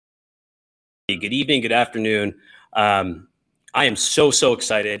good evening, good afternoon. I am so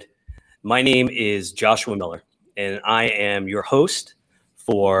excited. My name is Joshua Miller, and I am your host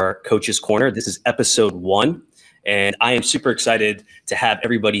for Coach's Corner. This is episode 1, and I am super excited to have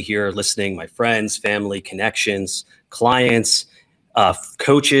everybody here listening, my friends, family, connections, clients,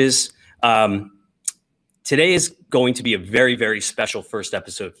 coaches. Today is going to be a very special first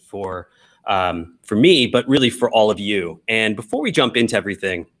episode for me, but really for all of you. And before we jump into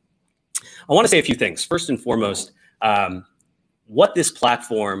everything, I want to say a few things. First and foremost, what this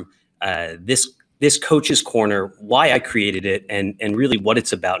platform, this Coach's Corner, why I created it, and really what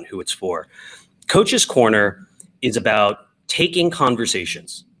it's about and who it's for. Coach's Corner is about taking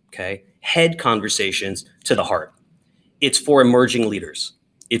conversations, head conversations to the heart. It's for emerging leaders.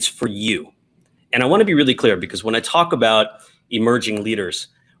 It's for you. And I want to be really clear, because when I talk about emerging leaders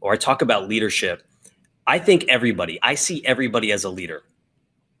or I talk about leadership, I see everybody as a leader.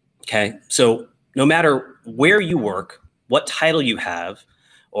 Okay. So no matter where you work, what title you have,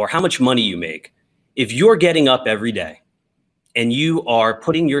 or how much money you make, if you're getting up every day and you are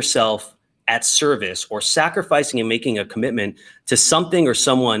putting yourself at service or sacrificing and making a commitment to something or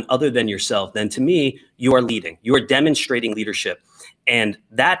someone other than yourself, then to me, you are leading. You are demonstrating leadership. And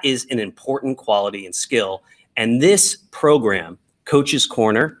that is an important quality and skill. And this program, Coach's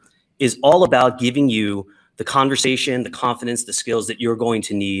Corner, is all about giving you the conversation, the confidence, the skills that you're going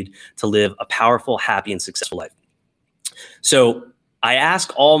to need to live a powerful, happy, and successful life. So I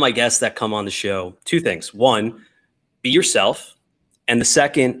ask all my guests that come on the show 2 things. 1, be yourself. And the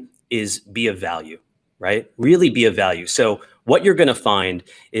second is be of value, right? Really be of value. So what you're going to find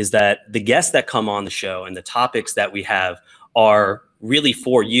is that the guests that come on the show and the topics that we have are really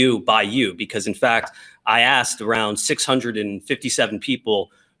for you, by you, because in fact, I asked around 657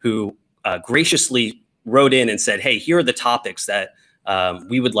 people who graciously wrote in and said, hey, here are the topics that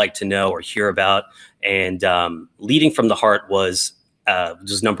we would like to know or hear about. And leading from the heart was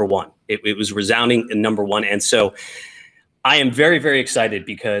number 1. It was resounding in number 1. And so I am very excited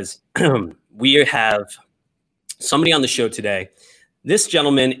because we have somebody on the show today. This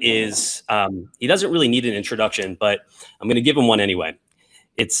gentleman is, he doesn't really need an introduction, but I'm going to give him one anyway.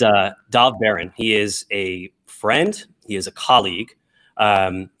 It's Dov Baron. He is a friend. He is a colleague.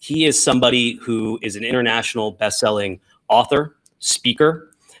 He is somebody who is an international best-selling author,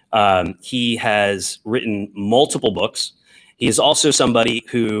 speaker. He has written multiple books. He is also somebody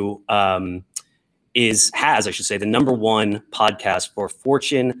who has the number 1 podcast for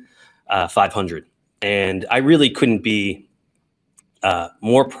Fortune 500. And I really couldn't be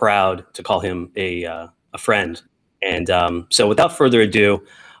more proud to call him a friend. And so without further ado,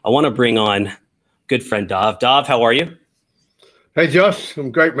 I want to bring on good friend Dov. Dov, how are you? Hey, Josh.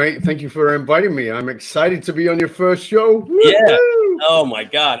 I'm great, mate. Thank you for inviting me. I'm excited to be on your first show. Woo-hoo! Yeah. Oh, my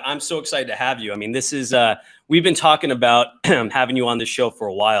God. I'm so excited to have you. I mean, this is, we've been talking about having you on the show for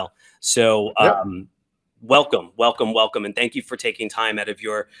a while. So welcome. And thank you for taking time out of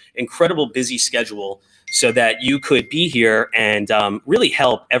your incredible busy schedule so that you could be here and really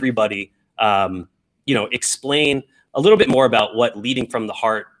help everybody, explain a little bit more about what leading from the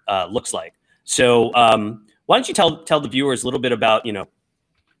heart looks like. So why don't you tell the viewers a little bit about,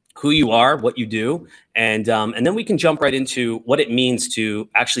 who you are, what you do, and then we can jump right into what it means to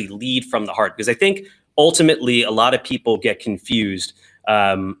actually lead from the heart. Because I think ultimately a lot of people get confused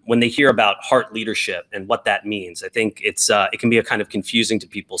when they hear about heart leadership and what that means. I think it can be a kind of confusing to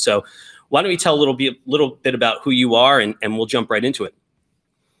people. So why don't you tell a little bit about who you are, and we'll jump right into it.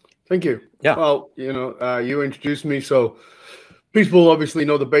 Thank you. Yeah. Well, you introduced me, so people obviously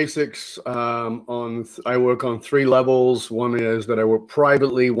know the basics. I work on 3 levels. One is that I work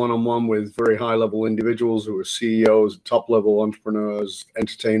privately, one-on-one with very high-level individuals who are CEOs, top-level entrepreneurs,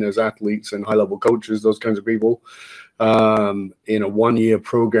 entertainers, athletes, and high-level coaches, those kinds of people. In a 1-year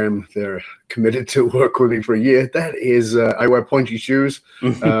program, they're committed to work with me for a year. That is, I wear pointy shoes,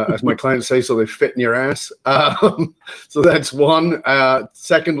 as my clients say, so they fit in your ass. So that's one.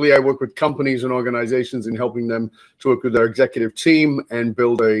 Secondly, I work with companies and organizations in helping them to work with their executive team and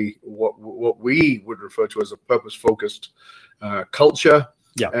build what we would refer to as a purpose-focused culture.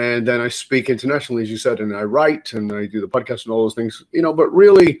 Yeah. And then I speak internationally, as you said, and I write and I do the podcast and all those things, but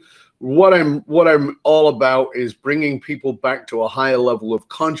really, what I'm all about is bringing people back to a higher level of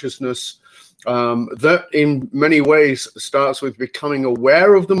consciousness that in many ways starts with becoming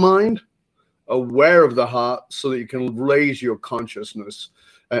aware of the mind, aware of the heart, so that you can raise your consciousness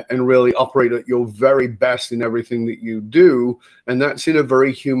and really operate at your very best in everything that you do. And that's in a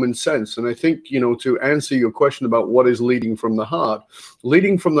very human sense. And I think, to answer your question about what is leading from the heart,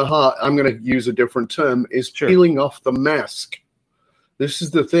 I'm going to use a different term, is peeling off the mask This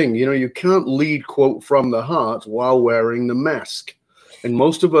is the thing, you can't lead, quote, from the heart while wearing the mask. And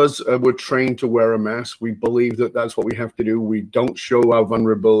most of us were trained to wear a mask. We believe that that's what we have to do. We don't show our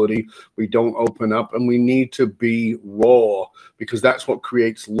vulnerability. We don't open up, and we need to be raw, because that's what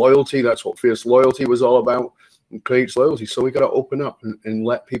creates loyalty. That's what fierce loyalty was all about. It creates loyalty. So we got to open up and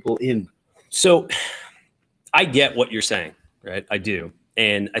let people in. So I get what you're saying, right? I do.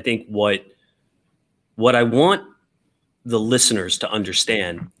 And I think what I want the listeners to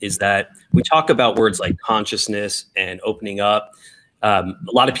understand is that we talk about words like consciousness and opening up. A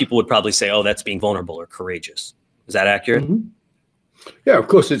lot of people would probably say, oh, that's being vulnerable or courageous. Is that accurate? Mm-hmm. Yeah, of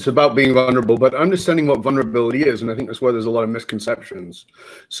course, it's about being vulnerable, but understanding what vulnerability is. And I think that's where there's a lot of misconceptions.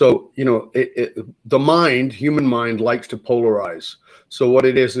 So, the human mind likes to polarize. So what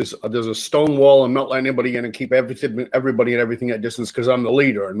it is there's a stone wall. I'm not letting anybody in, and keep everybody and everything at distance because I'm the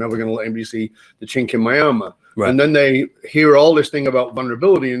leader. I'm never going to let anybody see the chink in my armor. Right. And then they hear all this thing about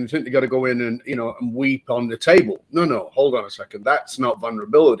vulnerability and think they got to go in and, and weep on the table. No, hold on a second. That's not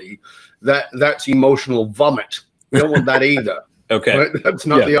vulnerability. That's emotional vomit. We don't want that either. Okay. Right? That's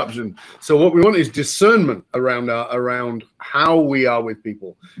not the option. So what we want is discernment around how we are with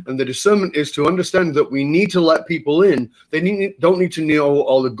people. And the discernment is to understand that we need to let people in. They don't need to know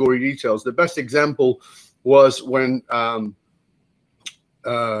all the gory details. The best example was when Apple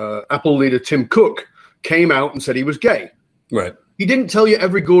leader Tim Cook came out and said he was gay. Right. He didn't tell you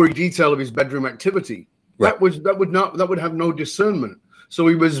every gory detail of his bedroom activity. Right. That would have no discernment. So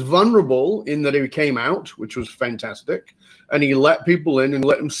he was vulnerable in that he came out, which was fantastic, and he let people in and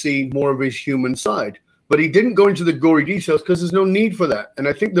let them see more of his human side. But he didn't go into the gory details because there's no need for that. And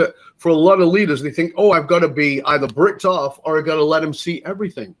I think that for a lot of leaders, they think, oh, I've got to be either bricked off or I've got to let them see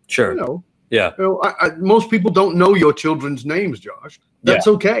everything. Sure. Yeah. Most people don't know your children's names, Josh. That's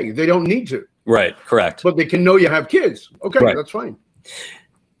okay. They don't need to. Right. Correct. But they can know you have kids. Okay, right. That's fine.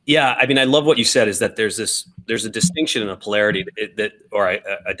 Yeah, I mean, I love what you said, is that there's a distinction and a polarity or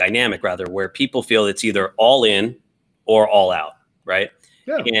a dynamic rather, where people feel it's either all in or all out, right?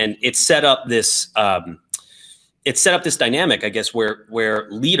 Yeah. And it's set up this dynamic, I guess, where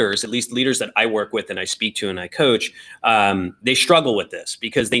leaders, at least leaders that I work with and I speak to and I coach, they struggle with this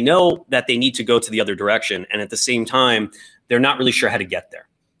because they know that they need to go to the other direction, and at the same time, they're not really sure how to get there.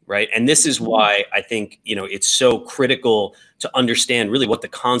 Right. And this is why I think, it's so critical to understand really what the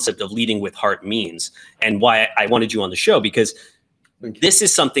concept of leading with heart means, and why I wanted you on the show, because this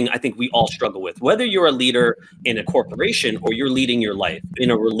is something I think we all struggle with, whether you're a leader in a corporation or you're leading your life in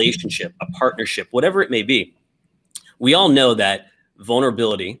a relationship, a partnership, whatever it may be. We all know that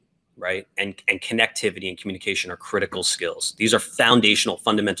vulnerability, right, and connectivity and communication are critical skills. These are foundational,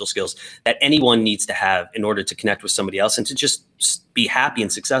 fundamental skills that anyone needs to have in order to connect with somebody else and to just be happy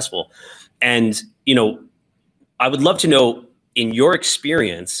and successful. And, I would love to know, in your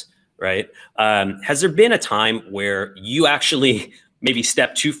experience, right, has there been a time where you actually maybe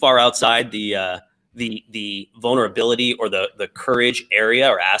stepped too far outside the vulnerability or the courage area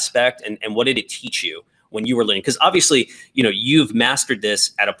or aspect, and what did it teach you when you were learning? Because obviously, you've mastered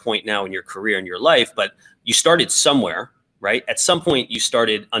this at a point now in your career and your life, but you started somewhere, right? At some point you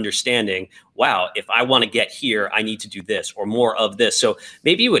started understanding, wow, if I want to get here, I need to do this or more of this. So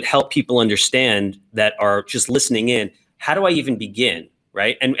maybe you would help people understand that are just listening in, how do I even begin,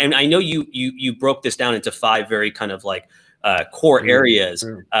 right? And I know you broke this down into 5 very kind of like core areas,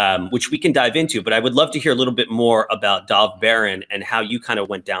 which we can dive into, but I would love to hear a little bit more about Dov Baron and how you kind of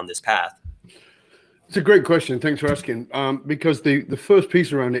went down this path. It's a great question. Thanks for asking. Because the first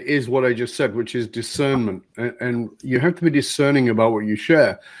piece around it is what I just said, which is discernment. And you have to be discerning about what you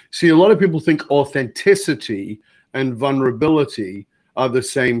share. See, a lot of people think authenticity and vulnerability are the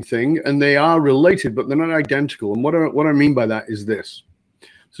same thing, and they are related, but they're not identical. And what I mean by that is this.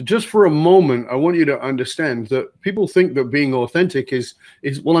 So just for a moment, I want you to understand that people think that being authentic is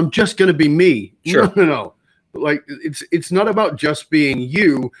well, I'm just going to be me. Sure. No. Like it's not about just being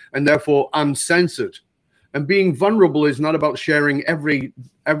you and therefore uncensored. And being vulnerable is not about sharing every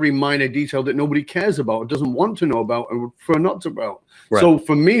minor detail that nobody cares about, doesn't want to know about, and would prefer not to about. Right. So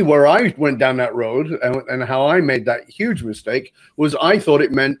for me, where I went down that road and how I made that huge mistake was I thought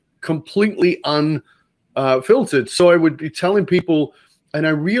it meant completely unfiltered. So I would be telling people, and I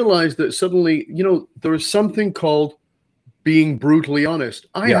realized that suddenly, there is something called being brutally honest.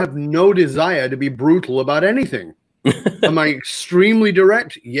 I have no desire to be brutal about anything. Am I extremely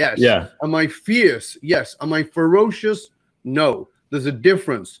direct? Yes. Yeah. Am I fierce? Yes. Am I ferocious? No. There's a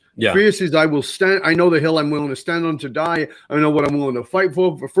difference. Yeah. Fierce is I will stand. I know the hill I'm willing to stand on to die. I know what I'm willing to fight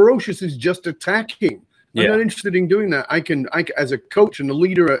for. Ferocious is just attacking. I'm not interested in doing that. I can as a coach and a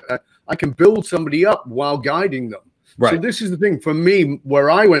leader, I can build somebody up while guiding them. So this is the thing for me, where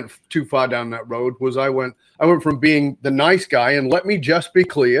I went too far down that road was I went from being the nice guy, and let me just be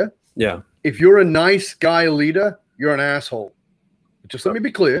clear. Yeah. If you're a nice guy leader, you're an asshole. Just let me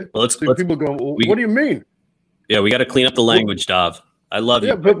be clear. Well, people go, well, what do you mean? Yeah, we got to clean up the language, Dav. I love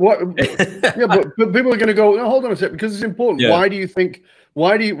you. But what? Yeah, but people are going to go, no, hold on a second, because it's important. Yeah. Why do you think?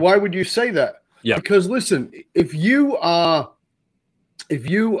 Why would you say that? Yeah. Because listen, if you are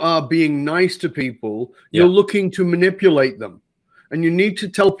being nice to people, you're looking to manipulate them, and you need to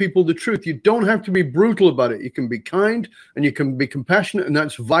tell people the truth. You don't have to be brutal about it. You can be kind and you can be compassionate, and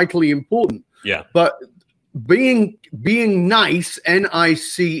that's vitally important. Yeah. But being nice,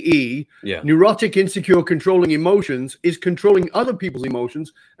 NICE, neurotic, insecure, controlling emotions is controlling other people's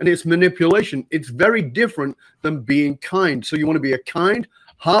emotions, and it's manipulation. It's very different than being kind. So you want to be a kind,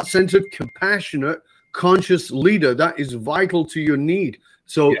 heart-centered, compassionate, conscious leader. That is vital to your need.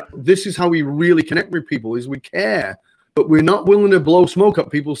 So this is how we really connect with people: is we care, but we're not willing to blow smoke up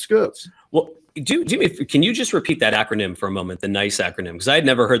people's skirts. Well, can you just repeat that acronym for a moment, the NICE acronym? Because I had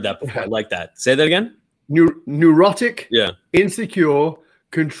never heard that before. I like that. Say that again. Neurotic, insecure,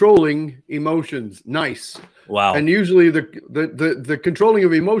 controlling emotions. NICE. Wow. And usually the controlling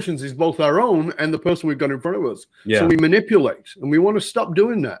of emotions is both our own and the person we've got in front of us. Yeah. So we manipulate, and we want to stop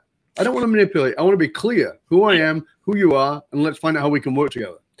doing that. I don't want to manipulate. I want to be clear who I am, who you are, and let's find out how we can work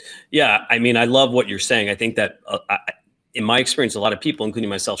together. Yeah. I mean, I love what you're saying. I think that in my experience, a lot of people, including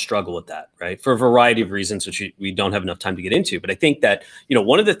myself, struggle with that, right? For a variety of reasons, which we don't have enough time to get into. But I think that,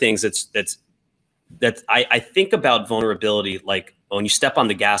 one of the things that I think about vulnerability, like when you step on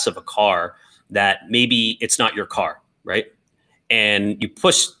the gas of a car, that maybe it's not your car, right? And you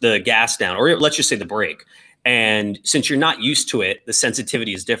push the gas down, or let's just say the brake. And since you're not used to it, the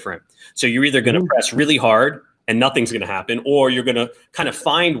sensitivity is different. So you're either going to press really hard and nothing's going to happen, or you're going to kind of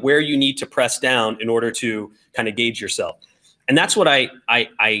find where you need to press down in order to kind of gauge yourself. And that's what I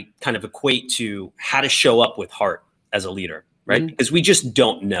kind of equate to how to show up with heart as a leader. Right? Because we just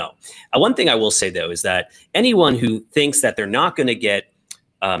don't know. One thing I will say, though, is that anyone who thinks that they're not going to get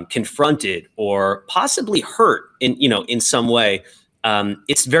confronted or possibly hurt in some way,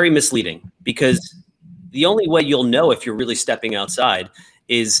 it's very misleading, because the only way you'll know if you're really stepping outside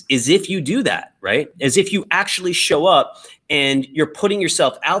is if you do that, right? As if you actually show up and you're putting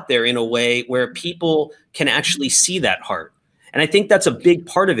yourself out there in a way where people can actually see that heart. And I think that's a big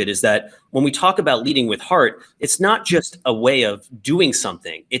part of it, is that when we talk about leading with heart, it's not just a way of doing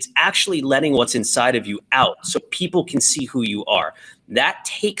something. It's actually letting what's inside of you out so people can see who you are. That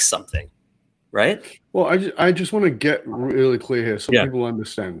takes something, right? Well, I just want to get really clear here so people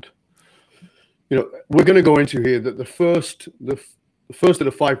understand. We're going to go into here that the first of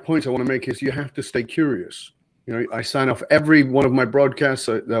the 5 points I want to make is you have to stay curious. I sign off every one of my broadcasts,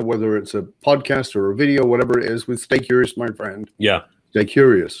 whether it's a podcast or a video, whatever it is, with stay curious, my friend. Yeah. Stay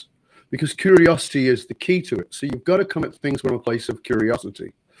curious, because curiosity is the key to it. So you've got to come at things from a place of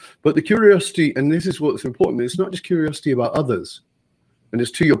curiosity. But the curiosity, and this is what's important, it's not just curiosity about others. And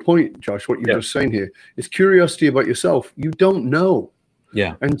it's to your point, Josh, what you're just saying here. It's curiosity about yourself. You don't know.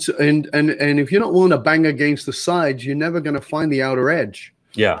 Yeah. And if you're not willing to bang against the sides, you're never going to find the outer edge.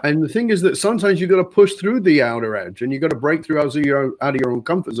 Yeah. And the thing is that sometimes you got to push through the outer edge, and you got to break through out of your own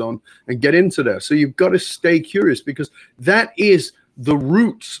comfort zone and get into there. So you've got to stay curious, because that is the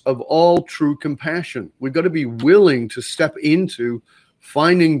roots of all true compassion. We've got to be willing to step into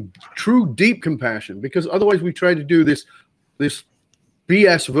finding true deep compassion, because otherwise we try to do this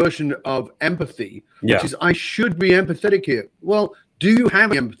BS version of empathy, which is I should be empathetic here. Well, do you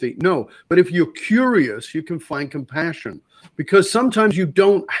have empathy? No. But if you're curious, you can find compassion, because sometimes you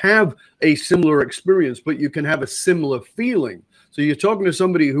don't have a similar experience, but you can have a similar feeling. So you're talking to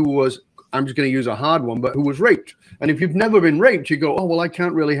somebody who was, I'm just going to use a hard one, but who was raped. And if you've never been raped, you go, oh, well, I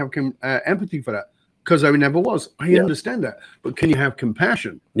can't really have empathy for that, because I never was. I understand that. But can you have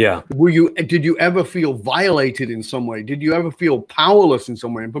compassion? Yeah. Did you ever feel violated in some way? Did you ever feel powerless in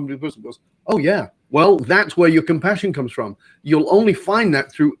some way? And the person goes, oh, yeah. Well, that's where your compassion comes from. You'll only find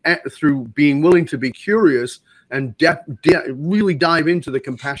that through being willing to be curious and really dive into the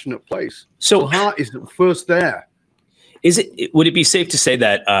compassionate place. So heart is first there. Would it be safe to say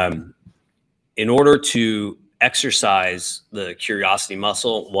that in order to exercise the curiosity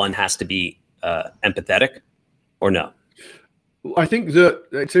muscle, one has to be empathetic, or no? I think that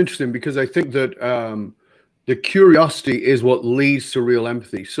it's interesting, because I think that the curiosity is what leads to real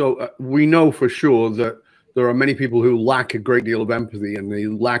empathy. So we know for sure that there are many people who lack a great deal of empathy, and they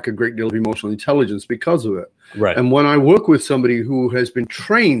lack a great deal of emotional intelligence because of it. Right. And when I work with somebody who has been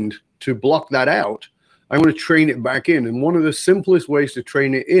trained to block that out, I want to train it back in. And one of the simplest ways to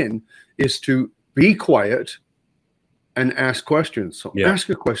train it in is to be quiet and ask questions. So Yeah. ask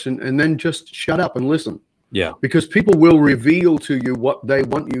a question and then just shut up and listen. Yeah. Because people will reveal to you what they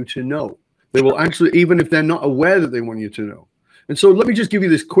want you to know. They will actually, even if they're not aware that they want you to know. And so let me just give you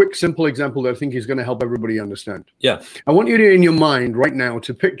this quick, simple example that I think is going to help everybody understand. Yeah. I want you to, in your mind right now,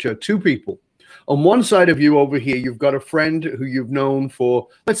 to picture two people. On one side of you over here, you've got a friend who you've known for,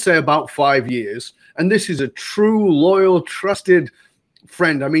 let's say, about 5 years. And this is a true, loyal, trusted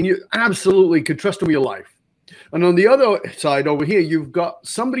friend. I mean, you absolutely could trust him with your life. And on the other side over here, you've got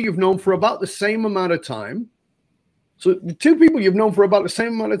somebody you've known for about the same amount of time. So the two people you've known for about the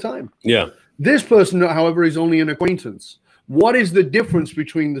same amount of time. Yeah. This person, however, is only an acquaintance. What is the difference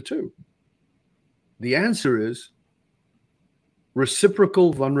between the two? The answer is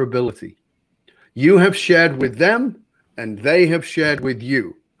reciprocal vulnerability. You have shared with them and they have shared with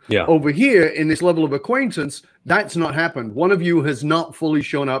you. Yeah. Over here in this level of acquaintance, that's not happened. One of you has not fully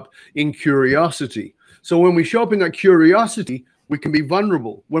shown up in curiosity. So when we show up in that curiosity, we can be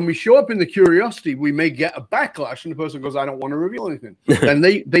vulnerable. When we show up in the curiosity, we may get a backlash and the person goes, I don't want to reveal anything. And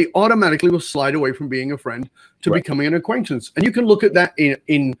they automatically will slide away from being a friend to becoming an acquaintance. And you can look at that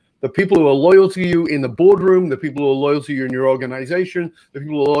in the people who are loyal to you in the boardroom, the people who are loyal to you in your organization, the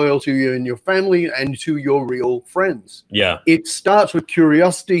people who are loyal to you in your family and to your real friends. Yeah. It starts with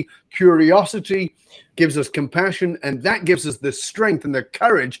curiosity. Curiosity gives us compassion, and that gives us the strength and the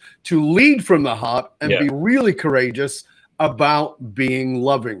courage to lead from the heart and be really courageous about being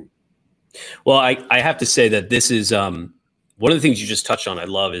loving. Well, I have to say that this is one of the things you just touched on. I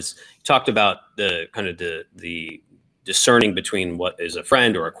love is you talked about the kind of the discerning between what is a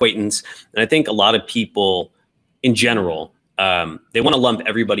friend or acquaintance, and I think a lot of people in general they want to lump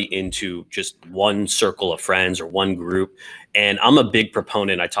everybody into just one circle of friends or one group. And I'm a big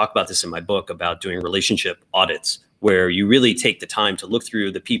proponent. I talk about this in my book about doing relationship audits, where you really take the time to look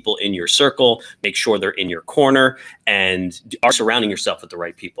through the people in your circle, make sure they're in your corner, and are surrounding yourself with the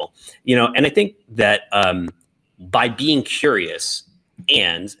right people. And I think that by being curious,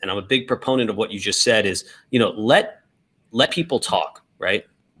 and I'm a big proponent of what you just said is, let people talk, right?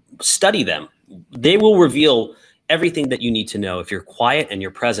 Study them. They will reveal everything that you need to know if you're quiet and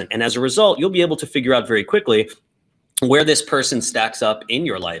you're present. And as a result, you'll be able to figure out very quickly where this person stacks up in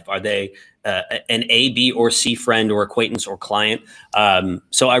your life. Are they an A, B, or C friend or acquaintance or client?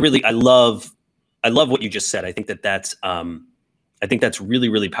 So I love what you just said. I think that's really,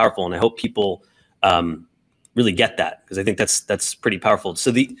 really powerful. And I hope people really get that, because I think that's pretty powerful.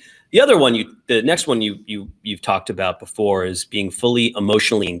 So the other one, the next one you've talked about before is being fully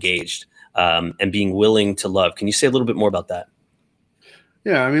emotionally engaged and being willing to love. Can you say a little bit more about that?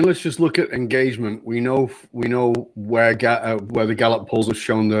 Yeah, I mean, let's just look at engagement. We know where the Gallup polls have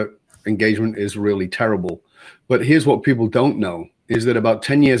shown that engagement is really terrible. But here's what people don't know is that about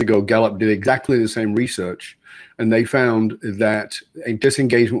 10 years ago, Gallup did exactly the same research, and they found that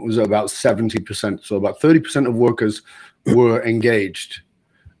disengagement was about 70%. So about 30% of workers were engaged.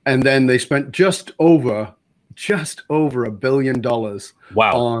 And then they spent just over $1 billion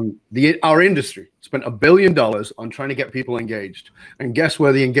on our industry. Spent $1 billion on trying to get people engaged. And guess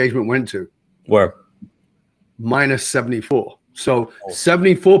where the engagement went to? Where? Minus 74. So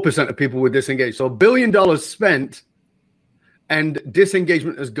 74% of people were disengaged. So $1 billion spent and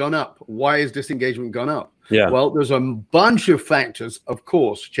disengagement has gone up. Why has disengagement gone up? Yeah. Well, there's a bunch of factors, of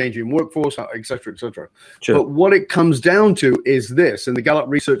course, changing workforce, et cetera, et cetera. Sure. But what it comes down to is this, and the Gallup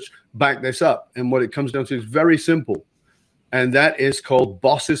research backed this up. And what it comes down to is very simple. And that is called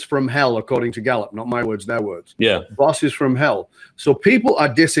bosses from hell, according to Gallup. Not my words, their words. Yeah. Bosses from hell. So people are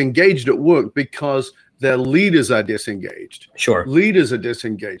disengaged at work because their leaders are disengaged. Sure. Leaders are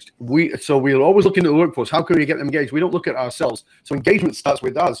disengaged. So we're always looking at the workforce. How can we get them engaged? We don't look at ourselves. So engagement starts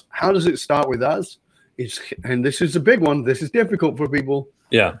with us. How does it start with us? And this is a big one. This is difficult for people.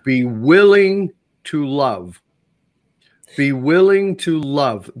 Yeah. Be willing to love. Be willing to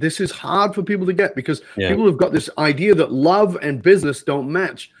love. This is hard for people to get because people have got this idea that love and business don't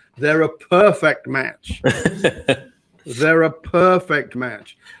match. They're a perfect match. They're a perfect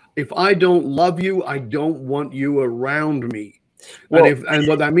match. If I don't love you, I don't want you around me. Well, and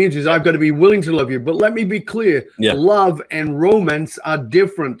what that means is I've got to be willing to love you. But let me be clear. Love and romance are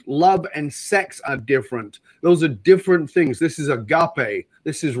different. Love and sex are different. Those are different things. This is agape.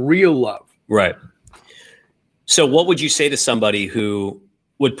 This is real love. Right. So what would you say to somebody who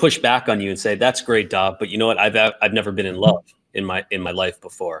would push back on you and say, that's great, Dob, but you know what? I've never been in love in my life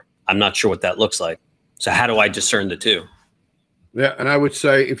before. I'm not sure what that looks like. So how do I discern the two? Yeah, and I would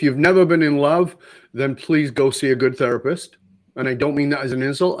say if you've never been in love, then please go see a good therapist. And I don't mean that as an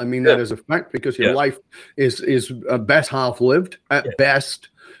insult. I mean that as a fact, because your life is best half lived at best.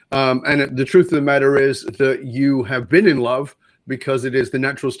 And the truth of the matter is that you have been in love because it is the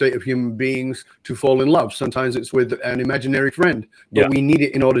natural state of human beings to fall in love. Sometimes it's with an imaginary friend, but we need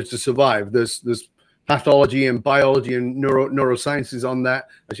it in order to survive. There's pathology and biology and neurosciences on that.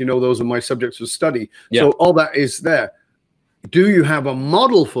 As you know, those are my subjects of study. So all that is there. Do you have a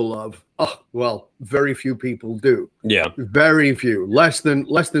model for love? Oh, well, very few people do. Yeah. Very few. Less than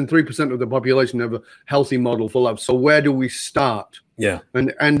 3% of the population have a healthy model for love. So where do we start? Yeah.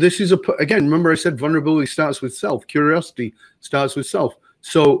 And this is again, remember I said vulnerability starts with self. Curiosity starts with self.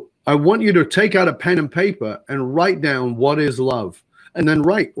 So I want you to take out a pen and paper and write down what is love. And then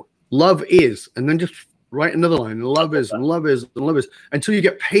write love is, and then just write another line. And love is, and love is, and love is, until you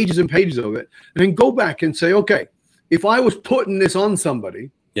get pages and pages of it. And then go back and say, okay, if I was putting this on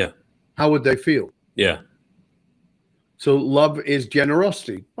somebody, how would they feel? Yeah. So love is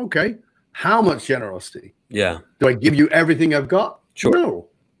generosity. Okay. How much generosity? Yeah. Do I give you everything I've got? Sure. No.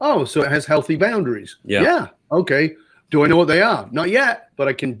 Oh, so it has healthy boundaries. Yeah. Okay. Do I know what they are? Not yet, but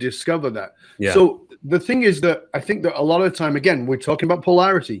I can discover that. Yeah. So the thing is that I think that a lot of the time, again, we're talking about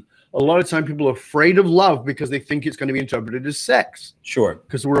polarity. A lot of time people are afraid of love because they think it's going to be interpreted as sex. Sure.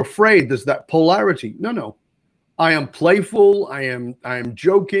 Because we're afraid there's that polarity. No. I am playful. I am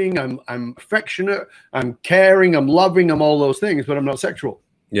joking. I'm affectionate. I'm caring. I'm loving. I'm all those things, but I'm not sexual.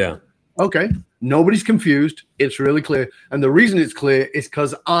 Yeah. Okay. Nobody's confused. It's really clear. And the reason it's clear is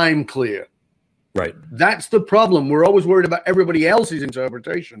because I'm clear. Right. That's the problem. We're always worried about everybody else's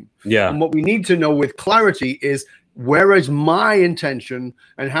interpretation. Yeah. And what we need to know with clarity is, where is my intention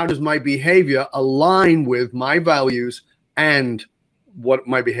and how does my behavior align with my values and what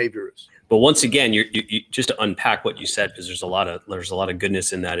my behavior is? But once again, you just to unpack what you said, because there's a lot of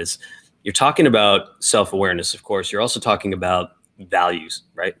goodness in that. Is you're talking about self-awareness, of course. You're also talking about values,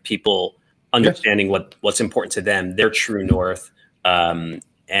 right? People understanding what's important to them, their true north.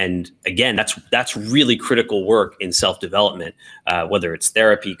 And again, that's really critical work in self-development, whether it's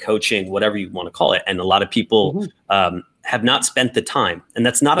therapy, coaching, whatever you want to call it. And a lot of people have not spent the time, and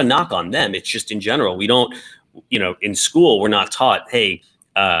that's not a knock on them. It's just in general, we don't, in school, we're not taught, hey,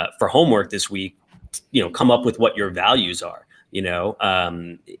 for homework this week, come up with what your values are,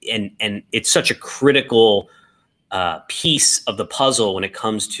 and it's such a critical piece of the puzzle when it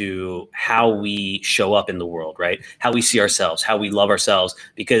comes to how we show up in the world, right? How we see ourselves, how we love ourselves,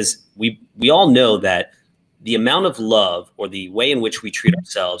 because we all know that the amount of love or the way in which we treat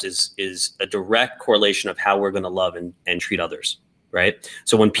ourselves is a direct correlation of how we're going to love and treat others. Right.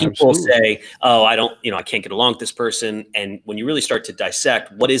 So when people say, oh, I can't get along with this person. And when you really start to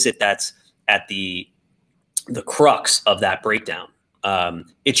dissect, what is it that's at the crux of that breakdown?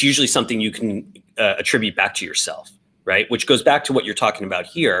 It's usually something you can attribute back to yourself. Right. Which goes back to what you're talking about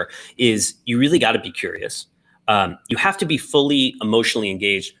here is you really got to be curious. You have to be fully emotionally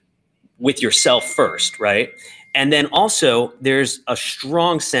engaged with yourself first. Right. And then also there's a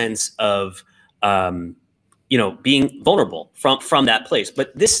strong sense of being vulnerable from that place.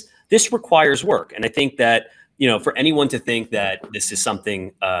 But this requires work. And I think that, for anyone to think that this is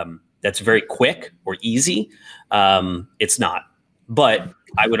something that's very quick or easy, it's not. But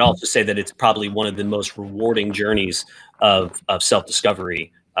I would also say that it's probably one of the most rewarding journeys of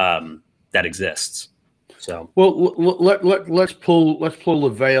self-discovery that exists. So, well, let's pull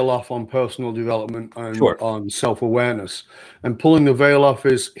the veil off on personal development and on self-awareness. And pulling the veil off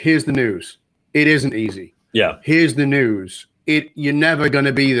is, here's the news. It isn't easy. Yeah. Here's the news. You're never going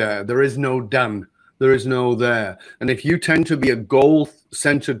to be there. There is no done. There is no there. And if you tend to be a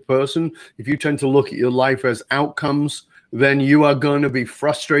goal-centered person, if you tend to look at your life as outcomes, then you are going to be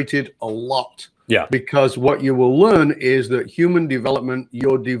frustrated a lot. Yeah. Because what you will learn is that human development,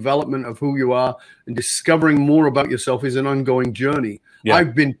 your development of who you are and discovering more about yourself is an ongoing journey. Yeah.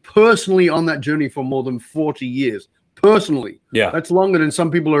 I've been personally on that journey for more than 40 years. Personally. Yeah. That's longer than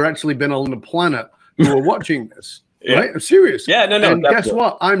some people who actually been on the planet who are watching this. Right? I'm serious. Yeah, no. And guess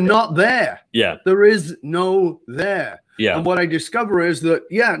what? I'm not there. Yeah. There is no there. Yeah. And what I discover is that,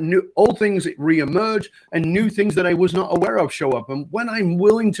 old things reemerge and new things that I was not aware of show up. And when I'm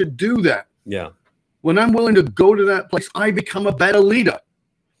willing to do that, when I'm willing to go to that place, I become a better leader.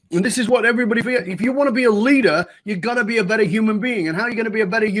 And this is what everybody feels. If you want to be a leader, you got to be a better human being. And how are you going to be a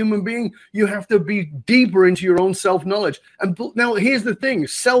better human being? You have to be deeper into your own self-knowledge. And now here's the thing.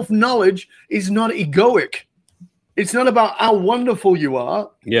 Self-knowledge is not egoic. It's not about how wonderful you are.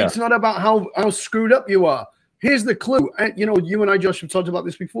 Yeah. It's not about how screwed up you are. Here's the clue. You and I, Josh, have talked about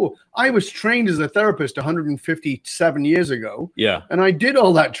this before. I was trained as a therapist 157 years ago. Yeah. And I did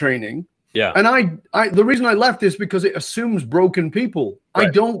all that training Yeah. And the reason I left is because it assumes broken people. Right.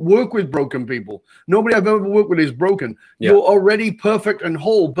 I don't work with broken people. Nobody I've ever worked with is broken. Yeah. You're already perfect and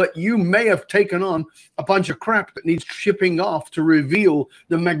whole, but you may have taken on a bunch of crap that needs shipping off to reveal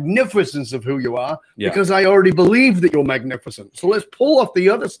the magnificence of who you are, because I already believe that you're magnificent. So let's pull off the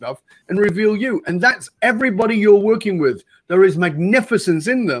other stuff and reveal you. And that's everybody you're working with. There is magnificence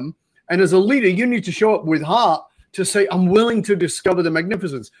in them. And as a leader, you need to show up with heart to say, I'm willing to discover the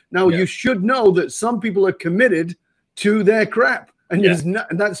magnificence. Now, you should know that some people are committed to their crap, and and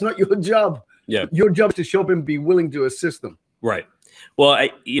that's not your job. Yeah. Your job is to show up and be willing to assist them. Right. Well,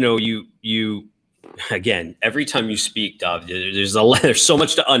 you again, every time you speak, Dov, there's so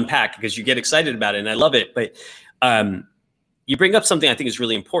much to unpack because you get excited about it, and I love it. But you bring up something I think is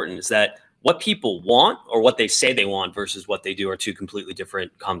really important, is that what people want or what they say they want versus what they do are two completely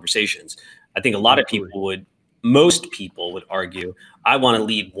different conversations. I think a lot of people most people would argue, I want to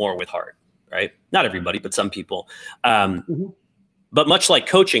lead more with heart, right? Not everybody, but some people. But much like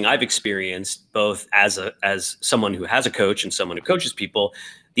coaching, I've experienced both as someone who has a coach and someone who coaches people,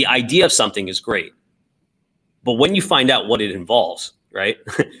 the idea of something is great. But when you find out what it involves, right?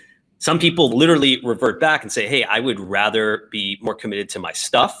 Some people literally revert back and say, hey, I would rather be more committed to my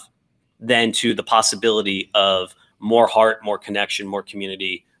stuff than to the possibility of more heart, more connection, more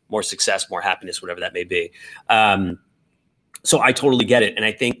community, more success, more happiness, whatever that may be. So I totally get it. And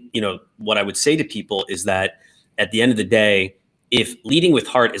I think, what I would say to people is that at the end of the day, if leading with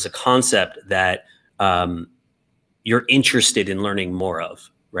heart is a concept that you're interested in learning more of,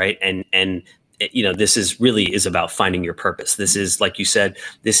 right? And this is about finding your purpose. This is, like you said,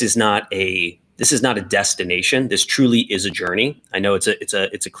 this is not a destination. This truly is a journey. I know it's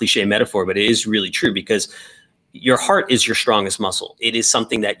a cliche metaphor, but it is really true, because your heart is your strongest muscle. It is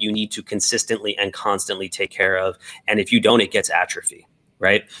something that you need to consistently and constantly take care of. And if you don't, it gets atrophy,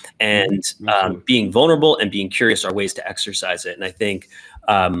 right? And being vulnerable and being curious are ways to exercise it. And I think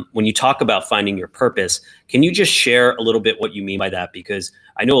when you talk about finding your purpose, can you just share a little bit what you mean by that? Because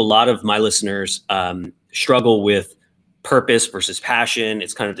I know a lot of my listeners struggle with purpose versus passion.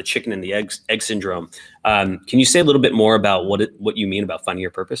 It's kind of the chicken and the egg syndrome. Can you say a little bit more about what you mean about finding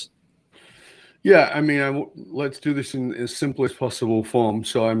your purpose? Yeah, I mean, let's do this in as simple as possible form.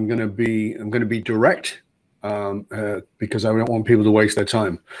 So I'm going to be direct, because I don't want people to waste their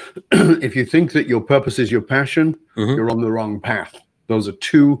time. If you think that your purpose is your passion, you're on the wrong path. Those are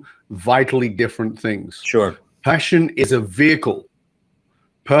two vitally different things. Sure. Passion is a vehicle.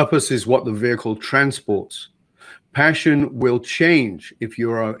 Purpose is what the vehicle transports. Passion will change. If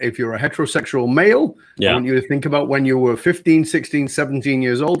you're a heterosexual male, I want you to think about when you were 15, 16, 17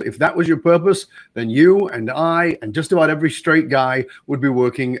 years old. If that was your purpose, then you and I and just about every straight guy would be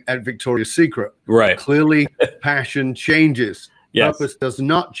working at Victoria's Secret. Right. Clearly, passion changes. Yes. Purpose does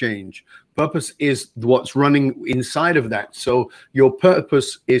not change. Purpose is what's running inside of that. So your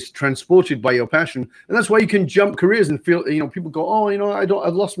purpose is transported by your passion. And that's why you can jump careers and feel, people go, oh,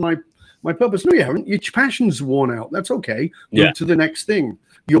 I've lost my purpose. No, you haven't. Your passion's worn out. That's okay. Move to the next thing.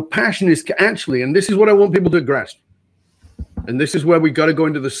 Your passion is actually, and this is what I want people to grasp. And this is where we got to go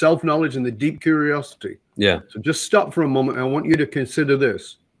into the self-knowledge and the deep curiosity. Yeah. So just stop for a moment. I want you to consider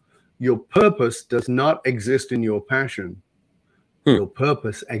this. Your purpose does not exist in your passion. Your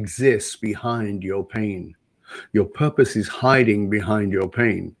purpose exists behind your pain. Your purpose is hiding behind your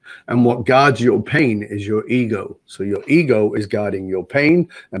pain. And what guards your pain is your ego. So your ego is guarding your pain,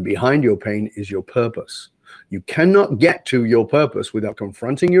 and behind your pain is your purpose. You cannot get to your purpose without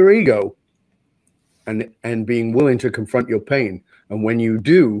confronting your ego and being willing to confront your pain. And when you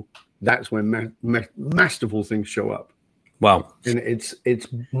do, that's when masterful things show up. Wow. And it's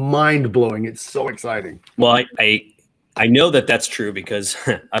mind-blowing. It's so exciting. Well, I know that that's true because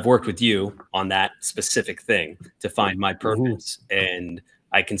I've worked with you on that specific thing to find my purpose. And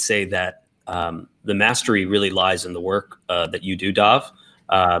I can say that the mastery really lies in the work that you do, Dov.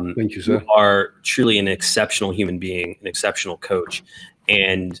 Thank you, sir. You are truly an exceptional human being, an exceptional coach.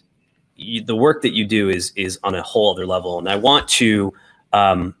 And the work that you do is on a whole other level. And I want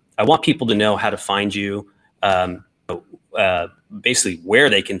people to know how to find you, basically where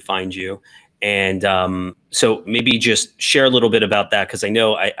they can find you. And so maybe just share a little bit about that, because I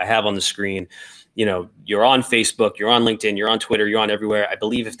know I have on the screen, you're on Facebook, you're on LinkedIn, you're on Twitter, you're on everywhere. I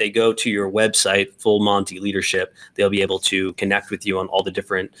believe if they go to your website, Full Monty Leadership, they'll be able to connect with you on all the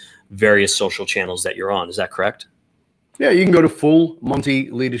different various social channels that you're on. Is that correct? Yeah, you can go to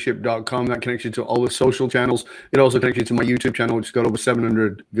fullmontyleadership.com. That connects you to all the social channels. It also connects you to my YouTube channel, which has got over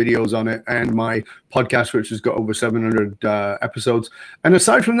 700 videos on it, and my podcast, which has got over 700 episodes. And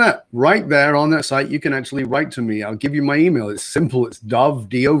aside from that, right there on that site, you can actually write to me. I'll give you my email. It's simple. It's Dov,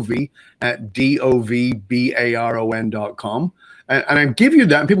 D-O-V, at DOVBARON.com. And I give you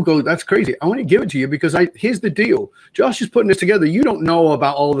that, and people go, that's crazy. I want to give it to you because here's the deal. Josh is putting this together. You don't know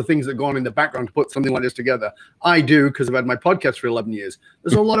about all the things that go on in the background to put something like this together. I do, because I've had my podcast for 11 years.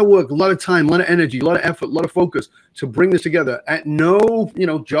 There's a lot of work, a lot of time, a lot of energy, a lot of effort, a lot of focus to bring this together. At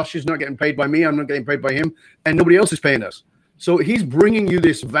Josh is not getting paid by me. I'm not getting paid by him, and nobody else is paying us. So he's bringing you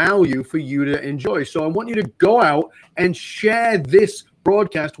this value for you to enjoy. So I want you to go out and share this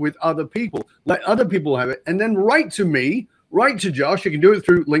broadcast with other people. Let other people have it, and then write to me. Write to Josh. You can do it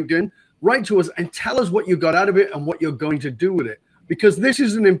through LinkedIn. Write to us and tell us what you got out of it and what you're going to do with it. Because I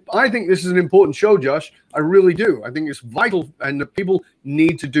think this is an important show, Josh. I really do. I think it's vital, and the people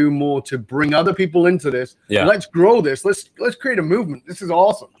need to do more to bring other people into this. Yeah. Let's grow this. Let's create a movement. This is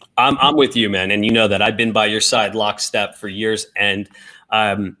awesome. I'm with you, man, and you know that I've been by your side, lockstep, for years. And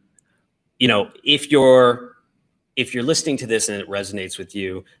if you're listening to this and it resonates with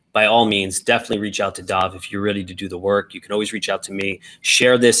you, by all means, definitely reach out to Dov if you're ready to do the work. You can always reach out to me.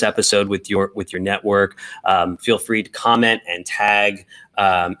 Share this episode with your network. Feel free to comment and tag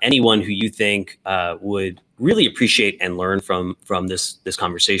anyone who you think would really appreciate and learn from this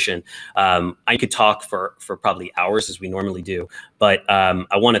conversation. I could talk for probably hours, as we normally do, but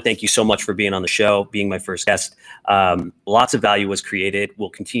I want to thank you so much for being on the show, being my first guest. Lots of value was created.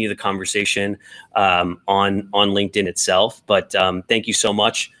 We'll continue the conversation on LinkedIn itself, but thank you so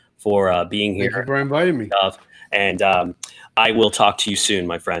much for being here. Thank you for inviting me. And I will talk to you soon,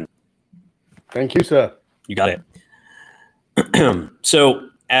 my friend. Thank you, sir. You got it. So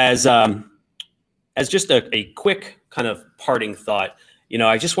as just a quick kind of parting thought,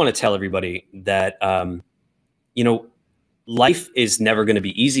 I just want to tell everybody that, life is never going to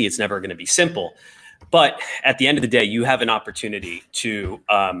be easy. It's never going to be simple. But at the end of the day, you have an opportunity to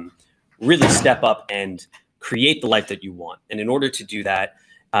really step up and create the life that you want. And in order to do that,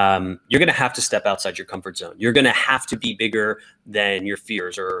 you're going to have to step outside your comfort zone. You're going to have to be bigger than your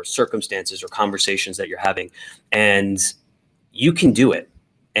fears or circumstances or conversations that you're having. And you can do it.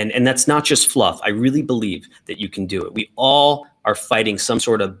 And that's not just fluff. I really believe that you can do it. We all are fighting some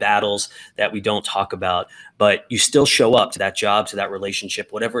sort of battles that we don't talk about, but you still show up to that job, to that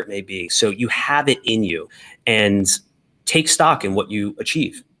relationship, whatever it may be. So you have it in you, and take stock in what you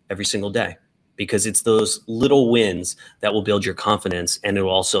achieve every single day, because it's those little wins that will build your confidence, and it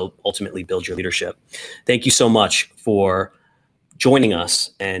will also ultimately build your leadership. Thank you so much for joining us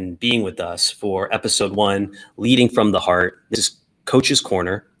and being with us for episode 1, Leading from the Heart. This is Coach's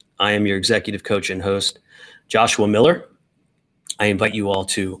Corner. I am your executive coach and host, Joshua Miller. I invite you all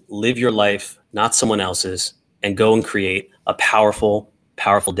to live your life, not someone else's, and go and create a powerful,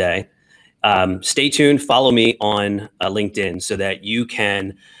 powerful day. Stay tuned. Follow me on LinkedIn so that you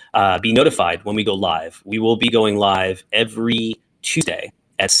can be notified when we go live. We will be going live every Tuesday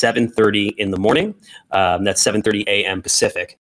at 7:30 in the morning. That's 7:30 a.m. Pacific.